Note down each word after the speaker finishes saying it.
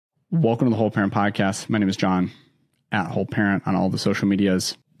Welcome to the Whole Parent Podcast. My name is John, at Whole Parent on all the social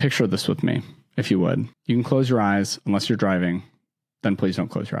medias. Picture this with me, if you would. You can close your eyes unless you're driving. Then please don't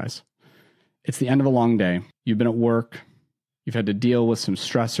close your eyes. It's the end of a long day. You've been at work. You've had to deal with some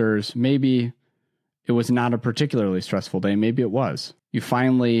stressors. Maybe it was not a particularly stressful day. Maybe it was. You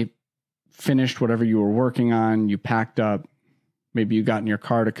finally finished whatever you were working on. You packed up. Maybe you got in your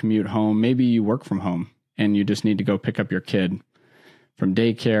car to commute home. Maybe you work from home and you just need to go pick up your kid from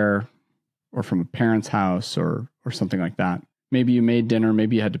daycare or from a parent's house or something like that. Maybe you made dinner.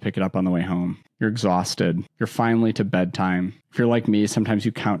 Maybe you had to pick it up on the way home. You're exhausted. You're finally to bedtime. If you're like me, sometimes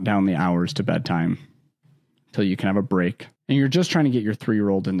you count down the hours to bedtime until you can have a break. And you're just trying to get your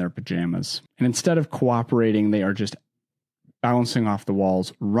 3-year-old in their pajamas. And instead of cooperating, they are just bouncing off the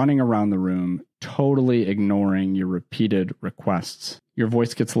walls, running around the room, totally ignoring your repeated requests. Your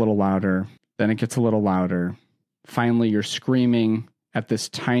voice gets a little louder. Then it gets a little louder. Finally, you're screaming at this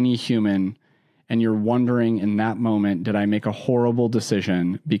tiny human, and you're wondering in that moment, did I make a horrible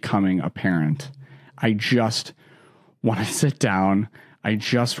decision becoming a parent? I just want to sit down. I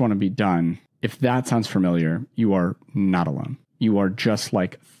just want to be done. If that sounds familiar, you are not alone. You are just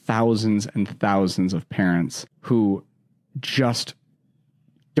like thousands and thousands of parents who just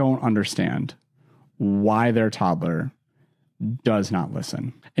don't understand why their toddler does not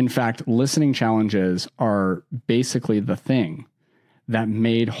listen. In fact, listening challenges are basically the thing that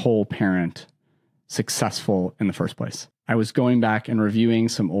made Whole Parent successful in the first place. I was going back and reviewing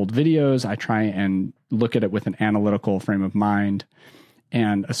some old videos. I try and look at it with an analytical frame of mind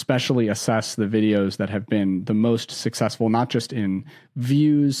and especially assess the videos that have been the most successful, not just in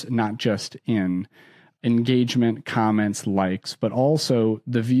views, not just in engagement, comments, likes, but also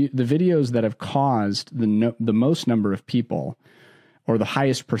the videos that have caused the most number of people or the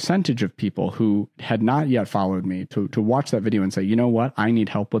highest percentage of people who had not yet followed me to watch that video and say, you know what, I need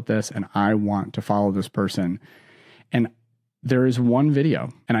help with this and I want to follow this person. And there is one video,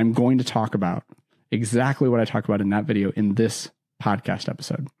 and I'm going to talk about exactly what I talk about in that video in this podcast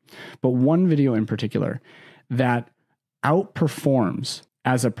episode. But one video in particular that outperforms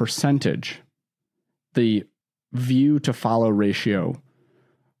as a percentage the view to follow ratio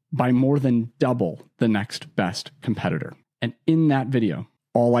by more than double the next best competitor. And in that video,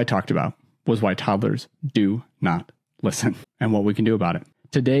 all I talked about was why toddlers do not listen and what we can do about it.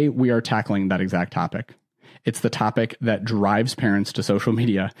 Today, we are tackling that exact topic. It's the topic that drives parents to social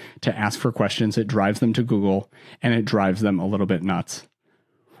media to ask for questions. It drives them to Google, and it drives them a little bit nuts.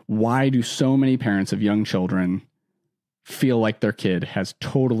 Why do so many parents of young children feel like their kid has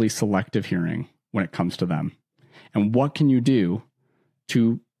totally selective hearing when it comes to them? And what can you do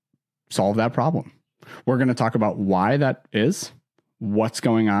to solve that problem? We're going to talk about why that is, what's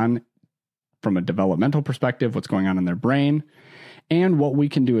going on from a developmental perspective, what's going on in their brain, and what we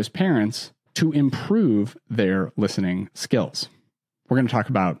can do as parents to improve their listening skills. We're going to talk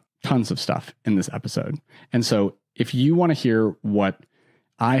about tons of stuff in this episode. And so if you want to hear what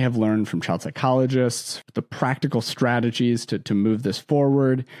I have learned from child psychologists, the practical strategies to move this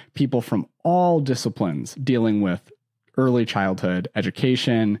forward, people from all disciplines dealing with early childhood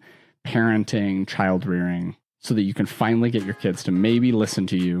education, parenting, child rearing, so that you can finally get your kids to maybe listen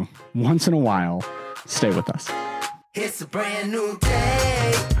to you once in a while, stay with us. It's a brand new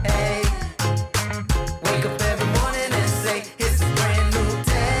day. Wake up every morning and say, it's a brand new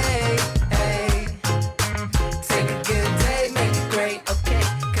day. Take a good day, make it great,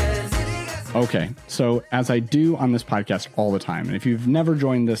 Okay, so as I do on this podcast all the time, and if you've never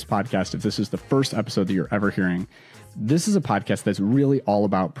joined this podcast, if this is the first episode that you're ever hearing, this is a podcast that's really all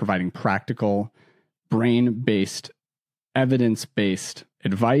about providing practical, brain-based, evidence-based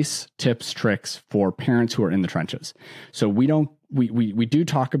advice, tips, tricks for parents who are in the trenches. So we do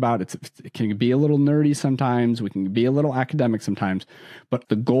talk about it can be a little nerdy sometimes, we can be a little academic sometimes, but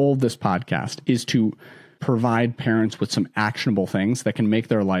the goal of this podcast is to provide parents with some actionable things that can make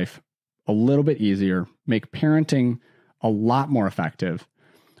their life a little bit easier, make parenting a lot more effective,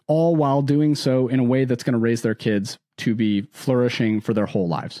 all while doing so in a way that's going to raise their kids to be flourishing for their whole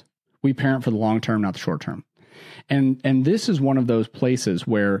lives. We parent for the long term, not the short term. And this is one of those places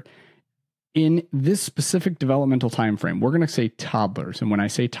where in this specific developmental time frame, we're going to say toddlers. And when I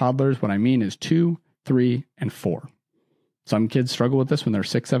say toddlers, what I mean is 2, 3, and 4. Some kids struggle with this when they're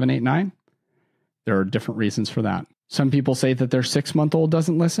 6, 7, 8, 9. There are different reasons for that. Some people say that their 6-month-old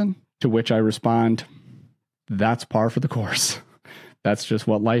doesn't listen, to which I respond, that's par for the course. That's just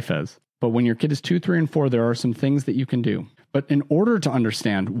what life is. But when your kid is 2, 3, and 4, there are some things that you can do. But in order to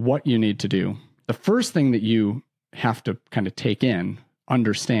understand what you need to do, the first thing that you have to kind of take in,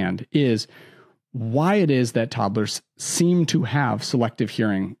 understand, is why it is that toddlers seem to have selective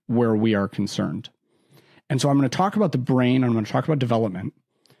hearing where we are concerned. And so I'm going to talk about the brain, I'm going to talk about development,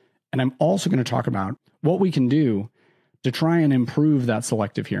 and I'm also going to talk about what we can do to try and improve that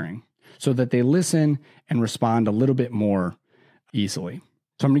selective hearing so that they listen and respond a little bit more easily.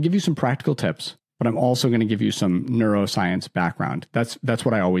 So I'm going to give you some practical tips, but I'm also going to give you some neuroscience background. That's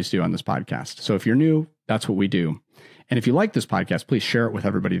what I always do on this podcast. So if you're new, that's what we do. And if you like this podcast, please share it with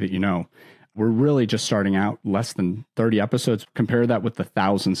everybody that you know. We're really just starting out, less than 30 episodes. Compare that with the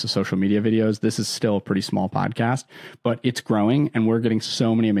thousands of social media videos. This is still a pretty small podcast, but it's growing and we're getting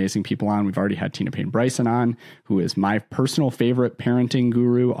so many amazing people on. We've already had Tina Payne Bryson on, who is my personal favorite parenting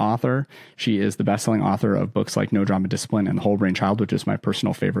guru author. She is the best-selling author of books like No Drama Discipline and The Whole Brain Child, which is my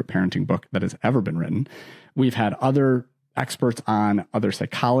personal favorite parenting book that has ever been written. We've had other experts on, other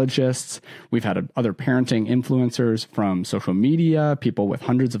psychologists. We've had other parenting influencers from social media, people with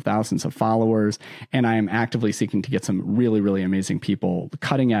hundreds of thousands of followers. And I am actively seeking to get some really, really amazing people,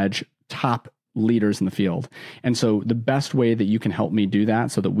 cutting edge, top leaders in the field. And so the best way that you can help me do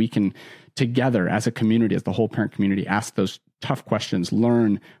that so that we can together as a community, as the whole parent community, ask those tough questions,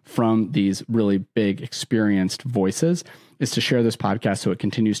 learn from these really big experienced voices, is to share this podcast so it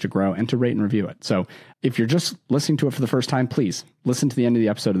continues to grow and to rate and review it. So if you're just listening to it for the first time, please listen to the end of the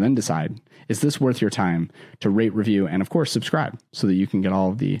episode and then decide, is this worth your time to rate, review, and of course, subscribe so that you can get all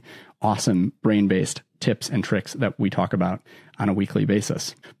of the awesome brain-based tips and tricks that we talk about on a weekly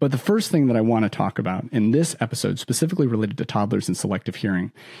basis. But the first thing that I want to talk about in this episode, specifically related to toddlers and selective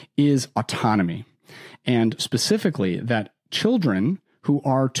hearing, is autonomy. And specifically that children who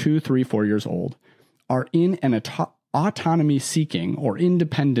are 2, 3, 4 years old are in an autonomy seeking or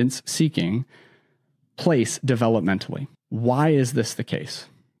independence seeking place developmentally. Why is this the case?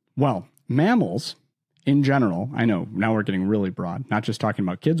 Well, mammals in general, I know now we're getting really broad, not just talking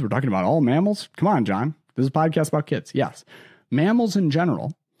about kids, we're talking about all mammals. Come on, John. This is a podcast about kids. Yes. Mammals in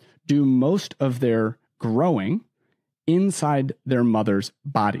general do most of their growing inside their mother's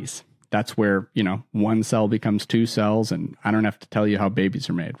bodies. That's where, one cell becomes 2 cells, and I don't have to tell you how babies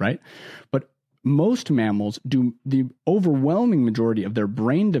are made, right? But most mammals do the overwhelming majority of their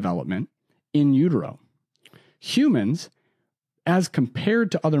brain development in utero. Humans, as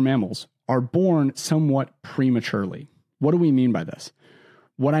compared to other mammals, are born somewhat prematurely. What do we mean by this?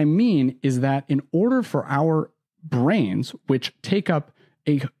 What I mean is that in order for our brains, which take up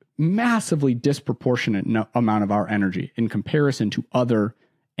a massively disproportionate amount of our energy in comparison to other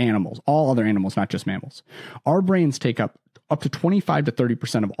animals, all other animals, not just mammals, our brains take up to 25 to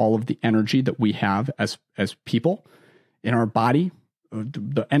 30% of all of the energy that we have as people in our body.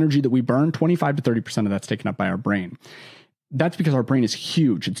 The energy that we burn, 25 to 30% of that's taken up by our brain. That's because our brain is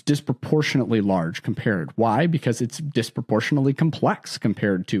huge. It's disproportionately large compared. Why? Because it's disproportionately complex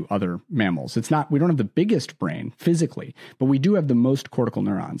compared to other mammals. We don't have the biggest brain physically, but we do have the most cortical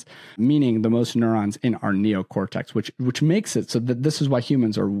neurons, meaning the most neurons in our neocortex, which makes it so that this is why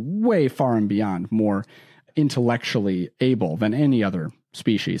humans are way far and beyond more intellectually able than any other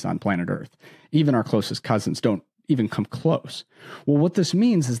species on planet Earth. Even our closest cousins don't even come close. Well, what this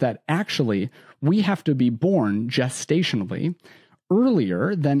means is that actually we have to be born gestationally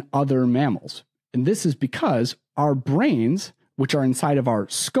earlier than other mammals. And this is because our brains, which are inside of our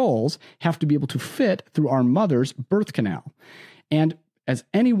skulls, have to be able to fit through our mother's birth canal. And as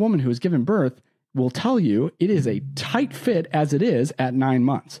any woman who has given birth will tell you, it is a tight fit as it is at 9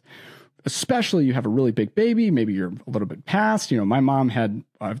 months. Especially you have a really big baby, maybe you're a little bit past. My mom had,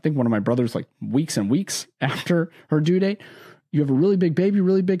 I think one of my brothers, like weeks and weeks after her due date. You have a really big baby,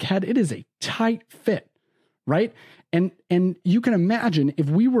 really big head. It is a tight fit, right? And you can imagine if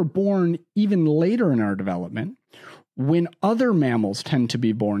we were born even later in our development, when other mammals tend to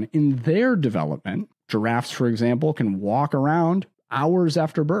be born in their development, giraffes, for example, can walk around hours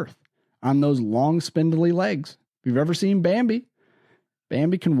after birth on those long spindly legs. If you've ever seen Bambi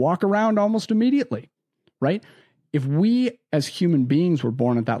can walk around almost immediately, right? If we as human beings were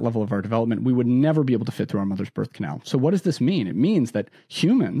born at that level of our development, we would never be able to fit through our mother's birth canal. So what does this mean? It means that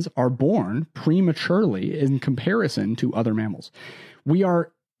humans are born prematurely in comparison to other mammals. We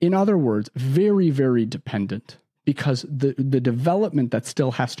are, in other words, very, very dependent because the development that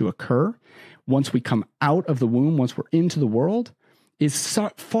still has to occur once we come out of the womb, once we're into the world, is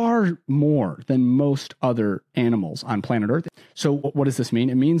far more than most other animals on planet Earth. So what does this mean?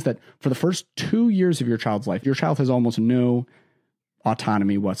 It means that for the first 2 years of your child's life, your child has almost no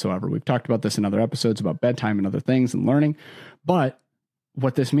autonomy whatsoever. We've talked about this in other episodes about bedtime and other things and learning. But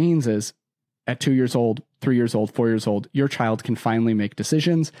what this means is at 2 years old, 3 years old, 4 years old, your child can finally make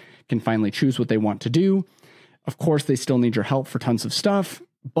decisions, can finally choose what they want to do. Of course, they still need your help for tons of stuff,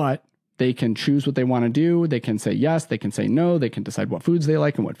 but They can choose what they want to do. They can say yes, they can say no, they can decide what foods they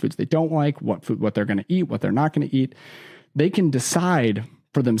like and what foods they don't like, what they're going to eat, what they're not going to eat. They can decide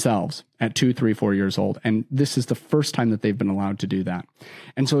for themselves at 2, 3, 4 years old. And this is the first time that they've been allowed to do that.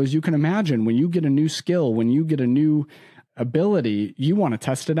 And so as you can imagine, when you get a new skill, when you get a new ability, you want to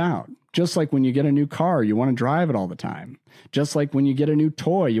test it out. Just like when you get a new car, you want to drive it all the time. Just like when you get a new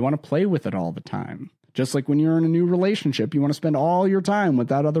toy, you want to play with it all the time. Just like when you're in a new relationship, you want to spend all your time with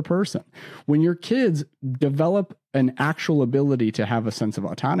that other person. When your kids develop an actual ability to have a sense of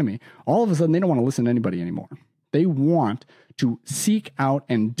autonomy, all of a sudden they don't want to listen to anybody anymore. They want to seek out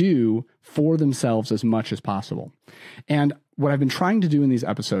and do for themselves as much as possible. And what I've been trying to do in these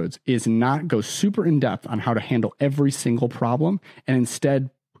episodes is not go super in depth on how to handle every single problem, and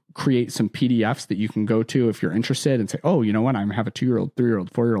instead create some PDFs that you can go to if you're interested and say, oh, you know what? I have a 2-year-old,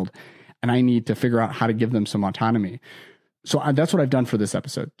 3-year-old, 4-year-old, and I need to figure out how to give them some autonomy. So that's what I've done for this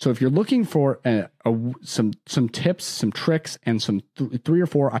episode. So if you're looking for some tips, some tricks, and some 3 or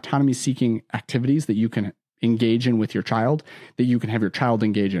 4 autonomy seeking activities that you can engage in with your child, that you can have your child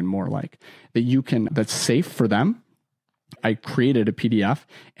engage in more like, that's safe for them, I created a PDF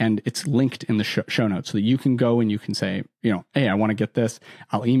and it's linked in the show notes so that you can go and you can say, hey, I want to get this.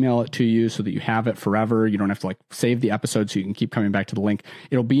 I'll email it to you so that you have it forever. You don't have to save the episode so you can keep coming back to the link.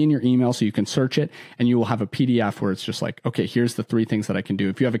 It'll be in your email so you can search it, and you will have a PDF where it's just okay, here's the 3 things that I can do.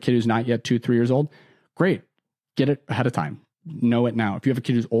 If you have a kid who's not yet 2, 3 years old, great. Get it ahead of time. Know it now. If you have a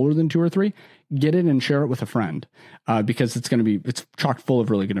kid who's older than 2 or 3, get it and share it with a friend, because it's chock full of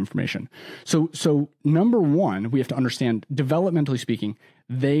really good information. So number 1, we have to understand, developmentally speaking,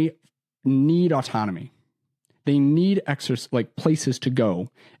 they need autonomy. They need places to go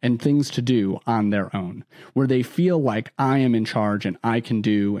and things to do on their own, where they feel like I am in charge and I can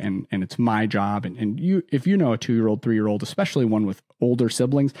do, and it's my job. And you, if you know a 2-year-old, 3-year-old, especially one with older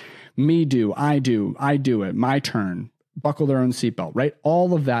siblings, I do it, my turn. Buckle their own seatbelt, right?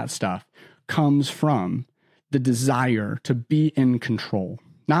 All of that stuff comes from the desire to be in control.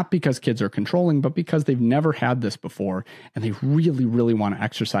 Not because kids are controlling, but because they've never had this before and they really, really want to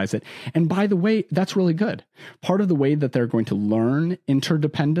exercise it. And by the way, that's really good. Part of the way that they're going to learn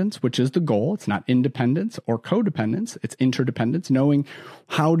interdependence, which is the goal, it's not independence or codependence, it's interdependence, knowing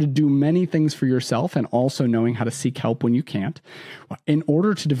how to do many things for yourself and also knowing how to seek help when you can't. In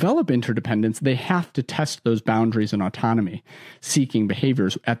order to develop interdependence, they have to test those boundaries and autonomy seeking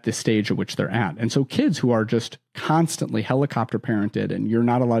behaviors at the stage at which they're at. And so kids who are just constantly helicopter parented and you're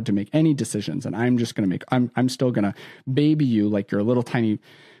not allowed to make any decisions, and I'm still going to baby you like you're a little tiny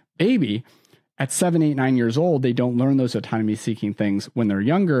baby. At 7, 8, 9 years old, they don't learn those autonomy seeking things when they're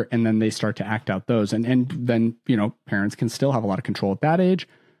younger, and then they start to act out those. And then, parents can still have a lot of control at that age.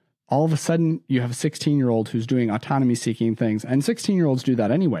 All of a sudden, you have a 16-year-old who's doing autonomy seeking things, and 16-year-olds do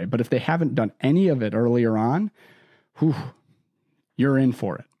that anyway. But if they haven't done any of it earlier on, you're in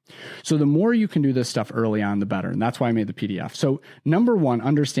for it. So the more you can do this stuff early on, the better. And that's why I made the PDF. So number 1,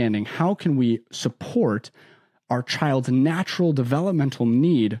 understanding how can we support our child's natural developmental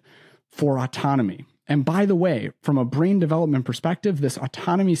need for autonomy. And by the way, from a brain development perspective, this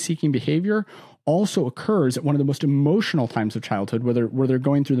autonomy seeking behavior also occurs at one of the most emotional times of childhood where they're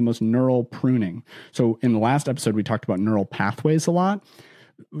going through the most neural pruning. So in the last episode, we talked about neural pathways a lot.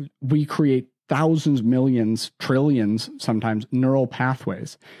 We create thousands, millions, trillions, sometimes neural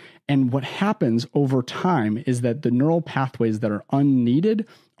pathways. And what happens over time is that the neural pathways that are unneeded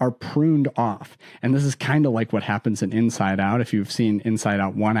are pruned off. And this is kind of like what happens in Inside Out. If you've seen Inside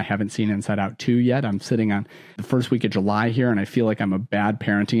Out 1, I haven't seen Inside Out 2 yet. I'm sitting on the first week of July here, and I feel like I'm a bad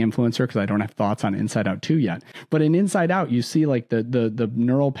parenting influencer because I don't have thoughts on Inside Out 2 yet. But in Inside Out, you see the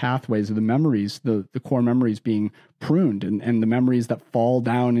neural pathways of the memories, the core memories being pruned, and the memories that fall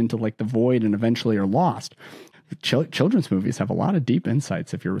down into the void and eventually are lost. Children's movies have a lot of deep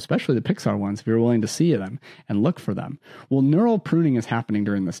insights, especially the Pixar ones, if you're willing to see them and look for them. Well, neural pruning is happening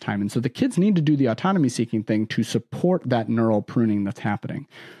during this time. And so the kids need to do the autonomy seeking thing to support that neural pruning that's happening.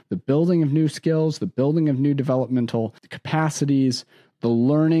 The building of new skills, the building of new developmental capacities, the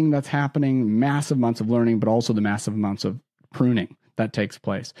learning that's happening, massive amounts of learning, but also the massive amounts of pruning that takes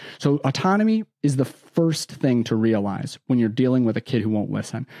place. So autonomy is the first thing to realize when you're dealing with a kid who won't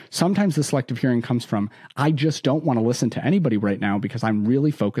listen. Sometimes the selective hearing comes from, I just don't want to listen to anybody right now because I'm really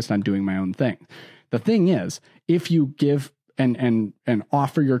focused on doing my own thing. The thing is, if you give and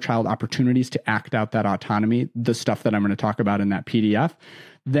offer your child opportunities to act out that autonomy, the stuff that I'm going to talk about in that PDF,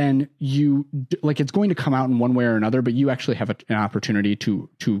 then it's going to come out in one way or another, but you actually have an opportunity to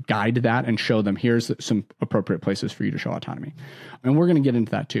guide that and show them, here's some appropriate places for you to show autonomy. And we're going to get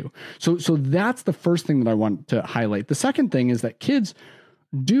into that too. So that's the first thing that I want to highlight. The second thing is that kids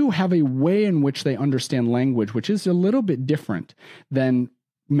do have a way in which they understand language, which is a little bit different than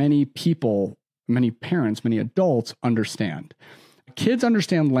many people, many parents, many adults understand. Kids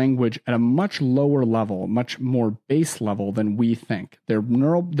understand language at a much lower level, much more base level than we think. Their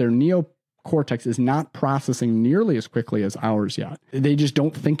neocortex is not processing nearly as quickly as ours yet. They just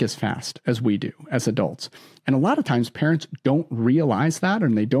don't think as fast as we do as adults. And a lot of times parents don't realize that,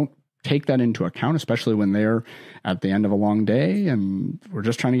 and they don't take that into account, especially when they're at the end of a long day and we're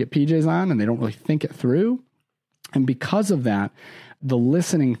just trying to get PJs on and they don't really think it through. And because of that, the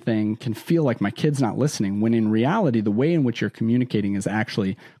listening thing can feel like my kid's not listening, when in reality, the way in which you're communicating is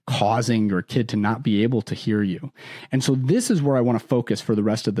actually causing your kid to not be able to hear you. And so this is where I want to focus for the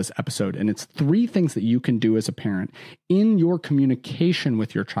rest of this episode. And it's 3 things that you can do as a parent in your communication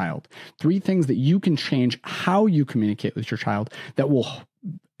with your child. 3 things that you can change how you communicate with your child that will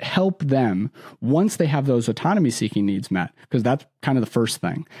help them, once they have those autonomy seeking needs met, because that's kind of the first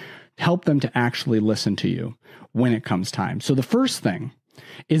thing, help them to actually listen to you when it comes time. So the first thing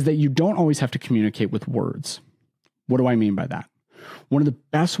is that you don't always have to communicate with words. What do I mean by that? One of the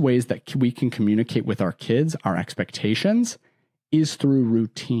best ways that we can communicate with our kids, our expectations, is through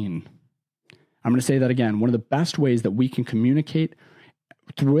routine. I'm going to say that again. One of the best ways that we can communicate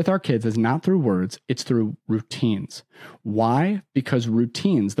with our kids is not through words, it's through routines. Why? Because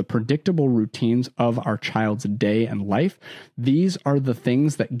routines, the predictable routines of our child's day and life, these are the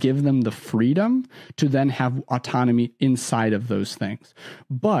things that give them the freedom to then have autonomy inside of those things.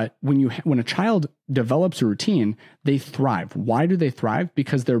 But when a child develops a routine, they thrive. Why do they thrive?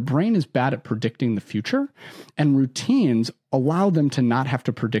 Because their brain is bad at predicting the future, and routines allow them to not have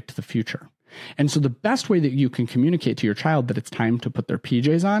to predict the future. And so the best way that you can communicate to your child that it's time to put their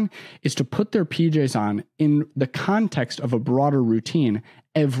PJs on is to put their PJs on in the context of a broader routine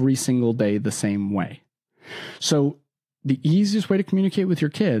every single day the same way. So the easiest way to communicate with your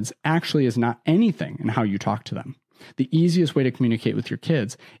kids actually is not anything in how you talk to them. The easiest way to communicate with your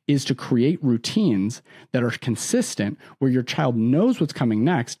kids is to create routines that are consistent, where your child knows what's coming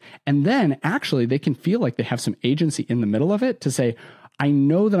next, and then actually they can feel like they have some agency in the middle of it to say, I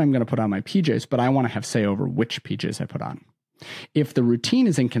know that I'm going to put on my PJs, but I want to have say over which PJs I put on. If the routine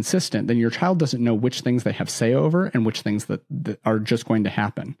is inconsistent, then your child doesn't know which things they have say over and which things that are just going to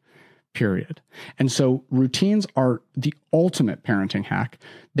happen, period. And so routines are the ultimate parenting hack.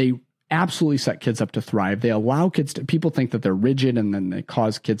 They absolutely set kids up to thrive. They allow kids to, people think that they're rigid and then they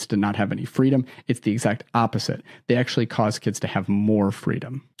cause kids to not have any freedom. It's the exact opposite. They actually cause kids to have more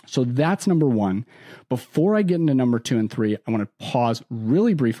freedom. So that's number 1. Before I get into number 2 and 3, I want to pause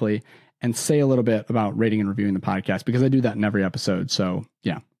really briefly and say a little bit about rating and reviewing the podcast, because I do that in every episode. So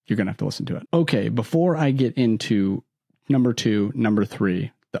yeah, you're going to have to listen to it. Okay, before I get into number 2, number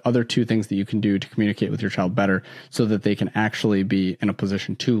 3, the other 2 things that you can do to communicate with your child better so that they can actually be in a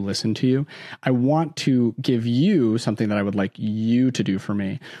position to listen to you, I want to give you something that I would like you to do for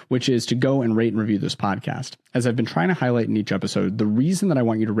me, which is to go and rate and review this podcast. As I've been trying to highlight in each episode, the reason that I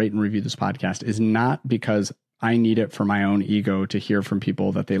want you to rate and review this podcast is not because I need it for my own ego to hear from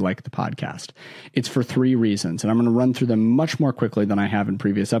people that they like the podcast. It's for 3 reasons, and I'm going to run through them much more quickly than I have in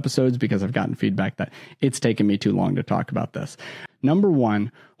previous episodes because I've gotten feedback that it's taken me too long to talk about this. Number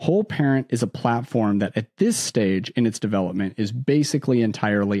 1, Whole Parent is a platform that at this stage in its development is basically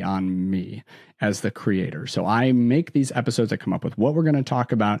entirely on me as the creator. So I make these episodes, I come up with what we're going to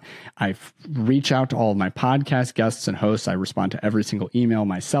talk about. I reach out to all of my podcast guests and hosts. I respond to every single email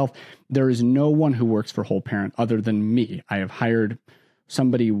myself. There is no one who works for Whole Parent other than me. I have hired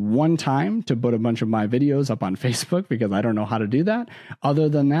somebody one time to put a bunch of my videos up on Facebook because I don't know how to do that. Other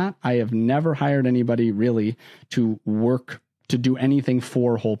than that, I have never hired anybody really to work to do anything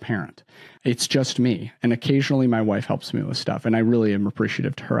for Whole Parent. It's just me. And occasionally my wife helps me with stuff. And I really am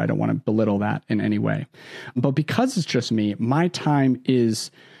appreciative to her. I don't want to belittle that in any way. But because it's just me, my time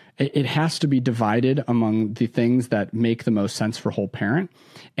it has to be divided among the things that make the most sense for Whole Parent.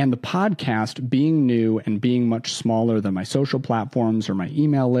 And the podcast, being new and being much smaller than my social platforms or my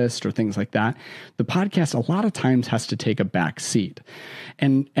email list or things like that, the podcast a lot of times has to take a back seat.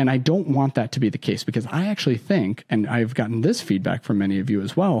 And I don't want that to be the case, because I actually think, and I've gotten this feedback from many of you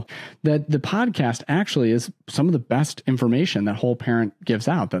as well, that the podcast actually is some of the best information that Whole Parent gives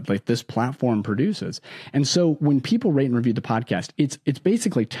out, that like this platform produces. And so when people rate and review the podcast, it's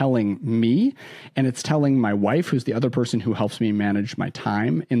basically telling me, and it's telling my wife, who's the other person who helps me manage my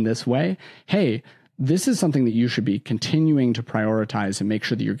time in this way, hey, this is something that you should be continuing to prioritize and make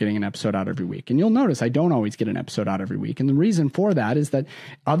sure that you're getting an episode out every week. And you'll notice I don't always get an episode out every week. And the reason for that is that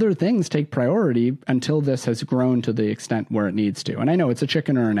other things take priority until this has grown to the extent where it needs to. And I know it's a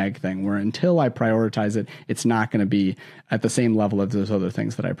chicken or an egg thing where until I prioritize it, it's not going to be at the same level as those other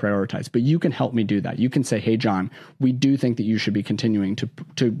things that I prioritize. But you can help me do that. You can say, hey, John, we do think that you should be continuing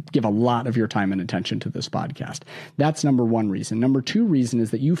to give a lot of your time and attention to this podcast. That's number one reason. Number two reason is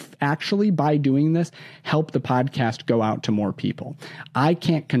that you actually, by doing this, help the podcast go out to more people. I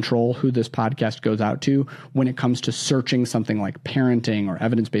can't control who this podcast goes out to when it comes to searching something like parenting or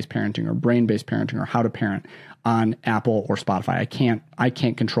evidence-based parenting or brain-based parenting or how to parent on Apple or Spotify. I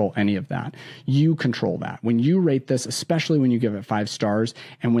can't control any of that. You control that. When you rate this, especially when you give it 5 stars,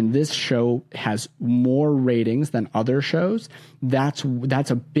 and when this show has more ratings than other shows, that's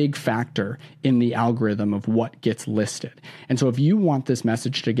a big factor in the algorithm of what gets listed. And so if you want this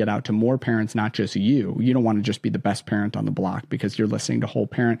message to get out to more parents, not just you don't want to just be the best parent on the block because you're listening to Whole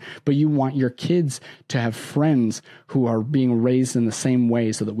Parent, but you want your kids to have friends who are being raised in the same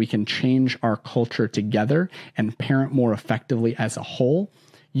way so that we can change our culture together and parent more effectively as a whole,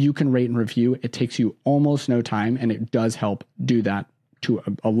 you can rate and review. It takes you almost no time, and it does help do that to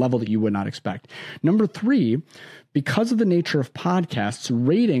a level that you would not expect. Number 3, because of the nature of podcasts,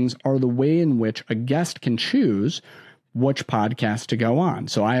 ratings are the way in which a guest can choose which podcast to go on.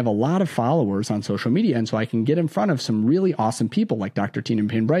 So I have a lot of followers on social media, and so I can get in front of some really awesome people like Dr. Tina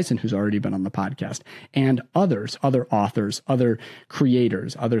Payne Bryson, who's already been on the podcast, and other authors, other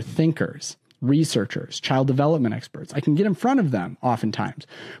creators, other thinkers, researchers, child development experts. I can get in front of them oftentimes.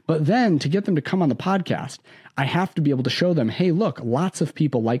 But then to get them to come on the podcast, I have to be able to show them, hey, look, lots of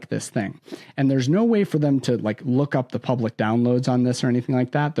people like this thing. And there's no way for them to look up the public downloads on this or anything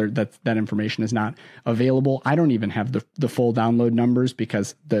like that. That information is not available. I don't even have the full download numbers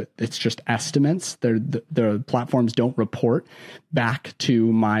because it's just estimates. The platforms don't report back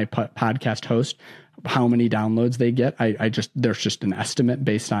to my podcast host how many downloads they get. There's just an estimate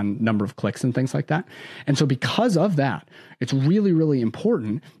based on number of clicks and things like that. And so because of that, it's really, really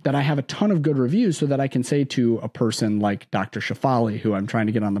important that I have a ton of good reviews so that I can say to a person like Dr. Shafali, who I'm trying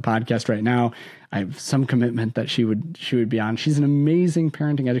to get on the podcast right now, I have some commitment that she would be on. She's an amazing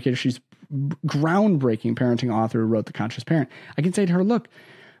parenting educator. She's groundbreaking parenting author who wrote The Conscious Parent. I can say to her, look,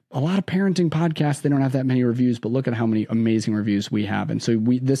 a lot of parenting podcasts, they don't have that many reviews, but look at how many amazing reviews we have. And so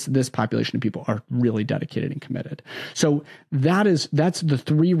this population of people are really dedicated and committed. So that's the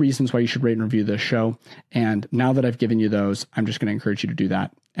 3 reasons why you should rate and review this show. And now that I've given you those, I'm just going to encourage you to do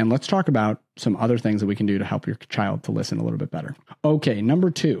that. And let's talk about some other things that we can do to help your child to listen a little bit better. Okay,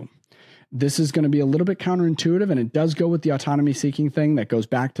 number 2. This is going to be a little bit counterintuitive, and it does go with the autonomy seeking thing that goes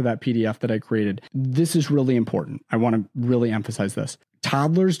back to that PDF that I created. This is really important. I want to really emphasize this.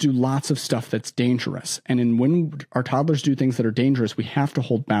 Toddlers do lots of stuff that's dangerous. And when our toddlers do things that are dangerous, we have to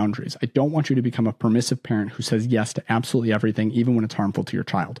hold boundaries. I don't want you to become a permissive parent who says yes to absolutely everything, even when it's harmful to your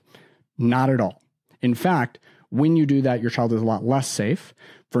child. Not at all. In fact, when you do that, your child is a lot less safe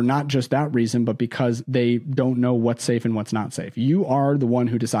for not just that reason, but because they don't know what's safe and what's not safe. You are the one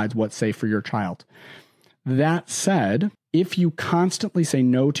who decides what's safe for your child. That said, if you constantly say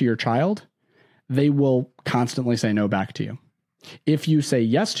no to your child, they will constantly say no back to you. If you say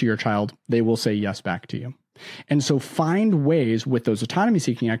yes to your child, they will say yes back to you. And so find ways with those autonomy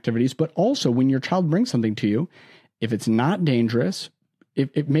seeking activities, but also when your child brings something to you, if it's not dangerous,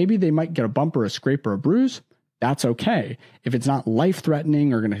 if maybe they might get a bump or a scrape or a bruise, that's okay. If it's not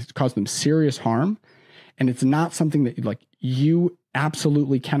life-threatening or going to cause them serious harm, and it's not something that you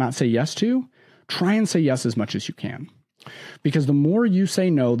absolutely cannot say yes to, try and say yes as much as you can. Because the more you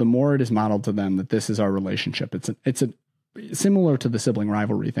say no, the more it is modeled to them that this is our relationship. It's similar to the sibling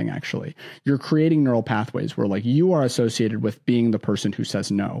rivalry thing, actually. You're creating neural pathways where you are associated with being the person who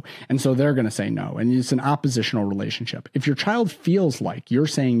says no. And so they're going to say no. And it's an oppositional relationship. If your child feels like you're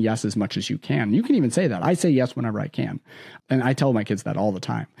saying yes as much as you can even say that. I say yes whenever I can. And I tell my kids that all the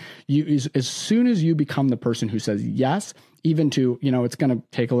time. As soon as you become the person who says yes, even to, it's going to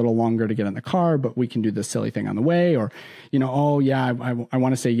take a little longer to get in the car, but we can do this silly thing on the way, or, oh yeah, I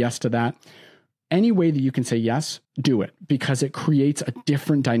want to say yes to that. Any way that you can say yes, do it, because it creates a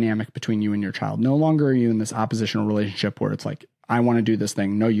different dynamic between you and your child. No longer are you in this oppositional relationship where it's like, I want to do this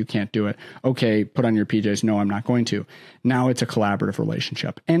thing. No, you can't do it. Okay, put on your PJs. No, I'm not going to. Now it's a collaborative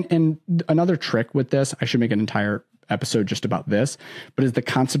relationship. And another trick with this, I should make an entire episode just about this, but is the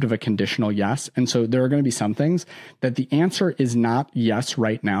concept of a conditional yes. And so there are going to be some things that the answer is not yes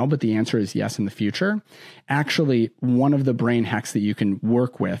right now, but the answer is yes in the future. Actually, one of the brain hacks that you can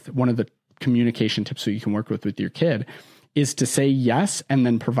work with, one of the communication tips that you can work with your kid, is to say yes and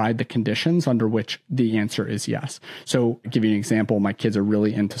then provide the conditions under which the answer is yes. So I'll give you an example. My kids are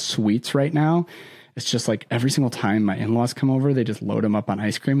really into sweets right now. It's just like every single time my in-laws come over, they just load them up on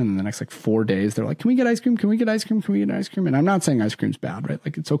ice cream. And then the next like 4 days, they're like, can we get ice cream? Can we get ice cream? Can we get ice cream? And I'm not saying ice cream's bad, right?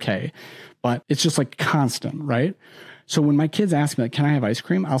 Like it's okay, but it's just like constant, right? So when my kids ask me like, can I have ice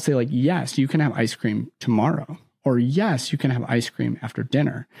cream? I'll say like, yes, you can have ice cream tomorrow. Or yes, you can have ice cream after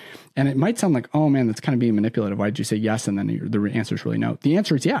dinner. And it might sound like, oh man, that's kind of being manipulative. Why did you say yes? And then the answer is really no. The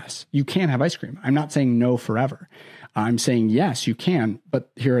answer is yes, you can have ice cream. I'm not saying no forever. I'm saying yes, you can, but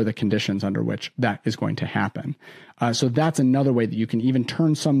here are the conditions under which that is going to happen. So that's another way that you can even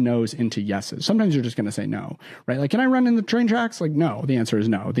turn some no's into yeses. Sometimes you're just going to say no, right? Like, can I run in the train tracks? Like, no, the answer is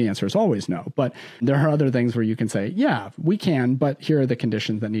no. The answer is always no. But there are other things where you can say, yeah, we can, but here are the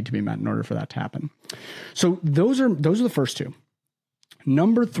conditions that need to be met in order for that to happen. So those are the first two.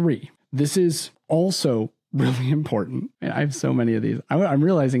 Number 3, this is also really important. And I have so many of these. I'm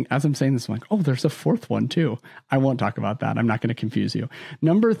realizing as I'm saying this, I'm like, oh, there's a 4th one too. I won't talk about that. I'm not going to confuse you.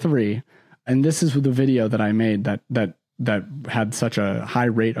 Number 3, and this is the video that I made that had such a high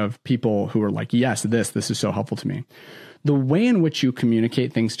rate of people who were like, yes, this is so helpful to me. The way in which you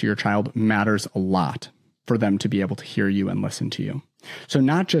communicate things to your child matters a lot for them to be able to hear you and listen to you. So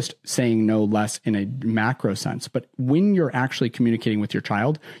not just saying no less in a macro sense, but when you're actually communicating with your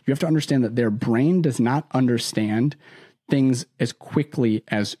child, you have to understand that their brain does not understand things as quickly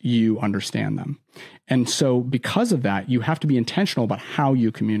as you understand them. And so because of that, you have to be intentional about how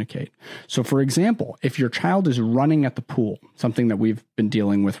you communicate. So for example, if your child is running at the pool, something that we've been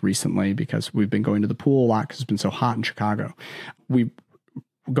dealing with recently because we've been going to the pool a lot because it's been so hot in Chicago, we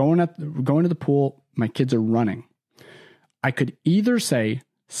going to the pool, my kids are running. I could either say,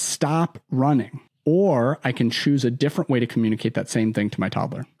 stop running, or I can choose a different way to communicate that same thing to my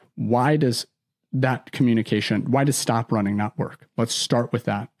toddler. Why does stop running not work? Let's start with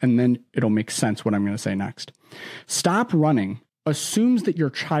that, and then it'll make sense what I'm going to say next. Stop running assumes that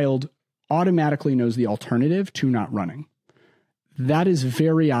your child automatically knows the alternative to not running. That is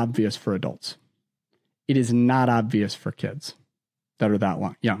very obvious for adults. It is not obvious for kids that are that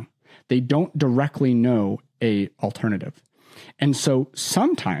young. They don't directly know a alternative. And so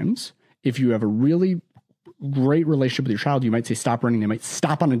sometimes if you have a really great relationship with your child, you might say stop running. They might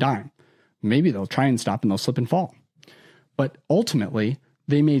stop on a dime. Maybe they'll try and stop and they'll slip and fall. But ultimately,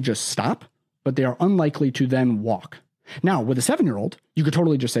 they may just stop, but they are unlikely to then walk. Now, with a 7-year-old, you could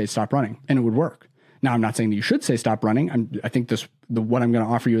totally just say stop running and it would work. Now, I'm not saying that you should say stop running. I think what I'm going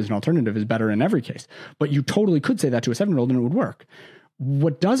to offer you as an alternative is better in every case. But you totally could say that to a 7-year-old and it would work.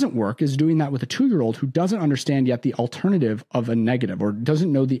 What doesn't work is doing that with a 2-year-old who doesn't understand yet the alternative of a negative or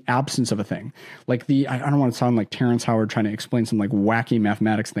doesn't know the absence of a thing. Like I don't want to sound like Terrence Howard trying to explain some like wacky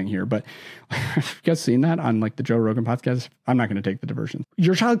mathematics thing here, but have you guys seen that on like the Joe Rogan podcast? I'm not going to take the diversion.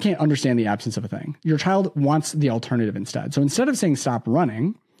 Your child can't understand the absence of a thing. Your child wants the alternative instead. So instead of saying stop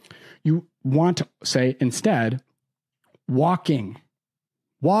running, you want to say instead walking.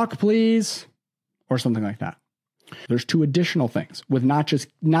 Walk, please, or something like that. There's 2 additional things with not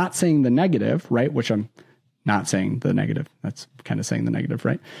saying the negative, right? Which I'm not saying the negative. That's kind of saying the negative,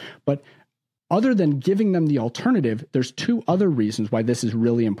 right? But other than giving them the alternative, there's 2 other reasons why this is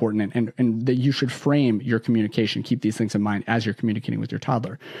really important and that you should frame your communication. Keep these things in mind as you're communicating with your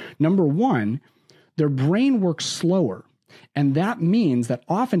toddler. Number 1, their brain works slower. And that means that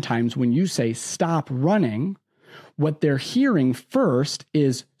oftentimes when you say stop running, what they're hearing first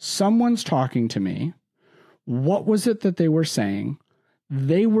is someone's talking to me. What was it that they were saying?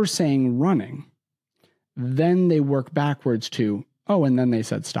 They were saying running. Then they work backwards to, oh, and then they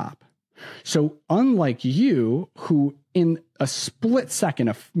said stop. So unlike you, who in a split second,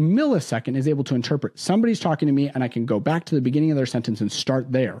 a millisecond is able to interpret somebody's talking to me and I can go back to the beginning of their sentence and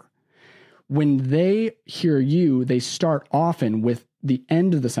start there. When they hear you, they start often with the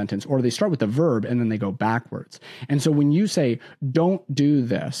end of the sentence or they start with the verb and then they go backwards. And so when you say, don't do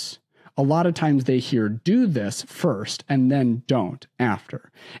this, a lot of times they hear do this first and then don't after.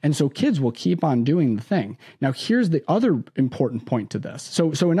 And so kids will keep on doing the thing. Now, here's the other important point to this.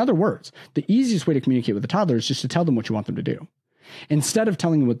 So in other words, the easiest way to communicate with a toddler is just to tell them what you want them to do. Instead of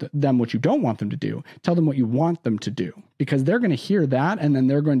telling them what you don't want them to do, tell them what you want them to do, because they're going to hear that and then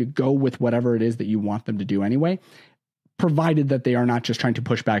they're going to go with whatever it is that you want them to do anyway, provided that they are not just trying to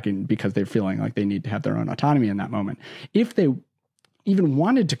push back in because they're feeling like they need to have their own autonomy in that moment. If they even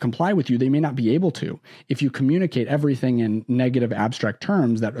wanted to comply with you, they may not be able to if you communicate everything in negative abstract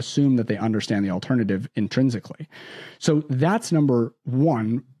terms that assume that they understand the alternative intrinsically. So that's number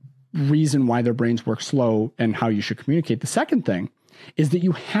 1 reason why their brains work slow and how you should communicate. The second thing is that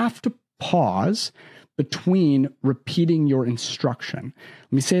you have to pause between repeating your instruction.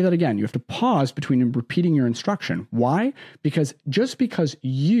 Let me say that again. You have to pause between repeating your instruction. Why? Because just because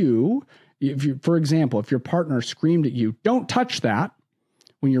for example, if your partner screamed at you, "Don't touch that,"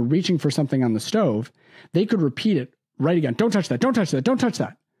 when you're reaching for something on the stove, they could repeat it right again. "Don't touch that, don't touch that, don't touch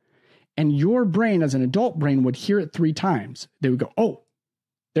that." And your brain, as an adult brain, would hear it 3 times. They would go, "Oh,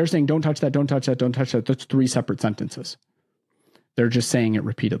 they're saying don't touch that, don't touch that, don't touch that." That's 3 separate sentences. They're just saying it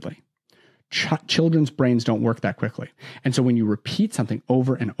repeatedly. Children's brains don't work that quickly. And so when you repeat something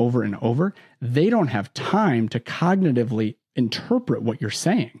over and over and over, they don't have time to cognitively interpret what you're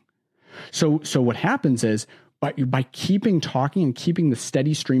saying. So what happens is, by keeping talking and keeping the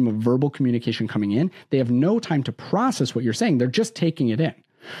steady stream of verbal communication coming in, they have no time to process what you're saying. They're just taking it in.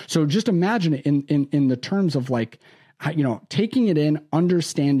 So just imagine it in the terms of like, taking it in,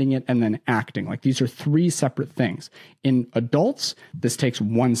 understanding it, and then acting. Like, these are 3 separate things. In adults, this takes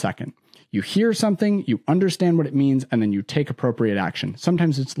 1 second. You hear something, you understand what it means, and then you take appropriate action.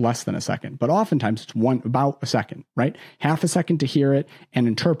 Sometimes it's less than a second, but oftentimes it's about a second, right? Half a second to hear it and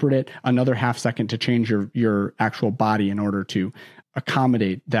interpret it, another half second to change your actual body in order to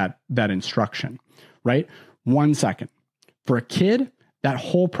accommodate that instruction, right? 1 second. For a kid, that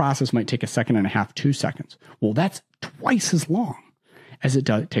whole process might take 1.5 seconds, 2 seconds. Well, that's twice as long as it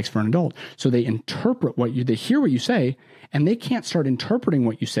takes for an adult. So they interpret they hear what you say, and they can't start interpreting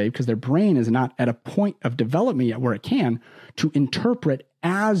what you say because their brain is not at a point of development yet where it can to interpret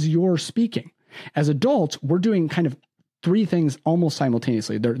as you're speaking. As adults, we're doing kind of 3 things almost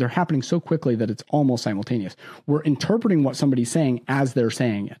simultaneously. They're happening so quickly that it's almost simultaneous. We're interpreting what somebody's saying as they're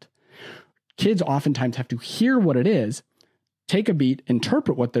saying it. Kids oftentimes have to hear what it is, take a beat,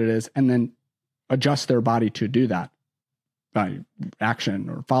 interpret what that is, and then adjust their body to do that action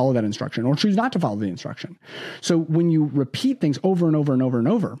or follow that instruction or choose not to follow the instruction. So when you repeat things over and over and over and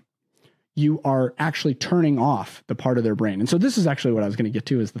over, you are actually turning off the part of their brain. And so this is actually what I was going to get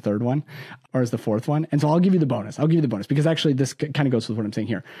to as the 3rd one or as the 4th one. And so I'll give you the bonus. Because actually this kind of goes with what I'm saying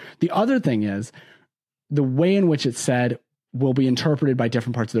here. The other thing is the way in which it's said will be interpreted by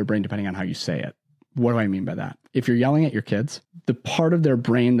different parts of their brain depending on how you say it. What do I mean by that? If you're yelling at your kids, the part of their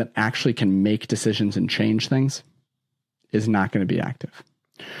brain that actually can make decisions and change things is not going to be active.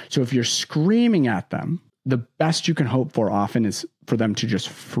 So if you're screaming at them, the best you can hope for often is for them to just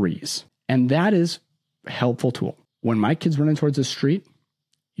freeze. And that is a helpful tool. When my kids run in towards the street,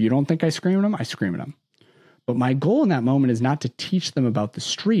 you don't think I scream at them? I scream at them. But my goal in that moment is not to teach them about the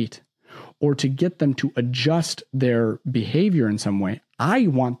street or to get them to adjust their behavior in some way. I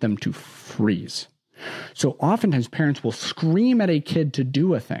want them to freeze. So oftentimes parents will scream at a kid to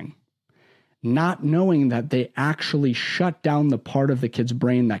do a thing, not knowing that they actually shut down the part of the kid's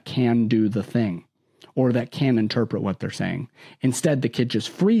brain that can do the thing or that can interpret what they're saying. Instead, the kid just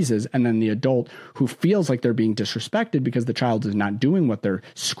freezes, and then the adult who feels like they're being disrespected because the child is not doing what they're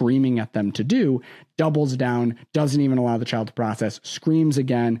screaming at them to do, doubles down, doesn't even allow the child to process, screams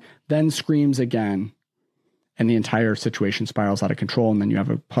again, then screams again, and the entire situation spirals out of control, and then you have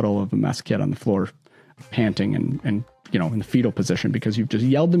a puddle of a mess kid on the floor panting and in the fetal position because you've just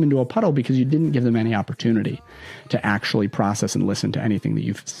yelled them into a puddle because you didn't give them any opportunity to actually process and listen to anything that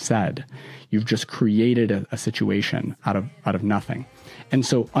you've said. You've just created a situation out of nothing. And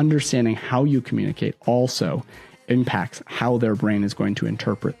so understanding how you communicate also impacts how their brain is going to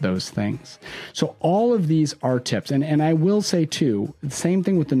interpret those things. So all of these are tips. And I will say too, the same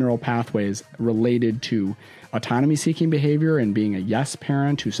thing with the neural pathways related to autonomy seeking behavior and being a yes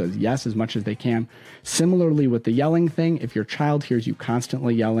parent who says yes as much as they can. Similarly with the yelling thing, if your child hears you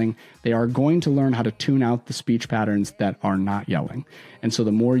constantly yelling, they are going to learn how to tune out the speech patterns that are not yelling. And so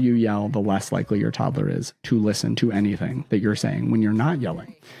the more you yell, the less likely your toddler is to listen to anything that you're saying when you're not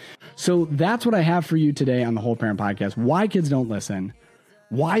yelling. So that's what I have for you today on the Whole Parent Podcast. Why kids don't listen,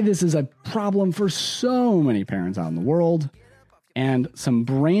 why this is a problem for so many parents out in the world, and some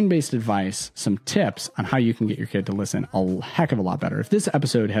brain-based advice, some tips on how you can get your kid to listen a heck of a lot better. If this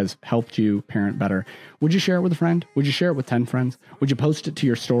episode has helped you parent better, would you share it with a friend? Would you share it with 10 friends? Would you post it to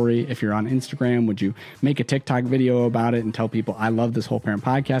your story if you're on Instagram? Would you make a TikTok video about it and tell people, I love this Whole Parent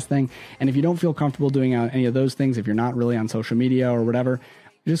Podcast thing? And if you don't feel comfortable doing any of those things, if you're not really on social media or whatever,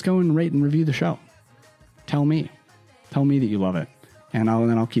 just go and rate and review the show. Tell me that you love it. And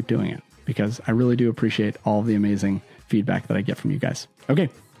then I'll keep doing it because I really do appreciate all of the amazing feedback that I get from you guys. Okay,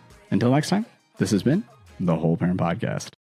 until next time, this has been the Whole Parent Podcast.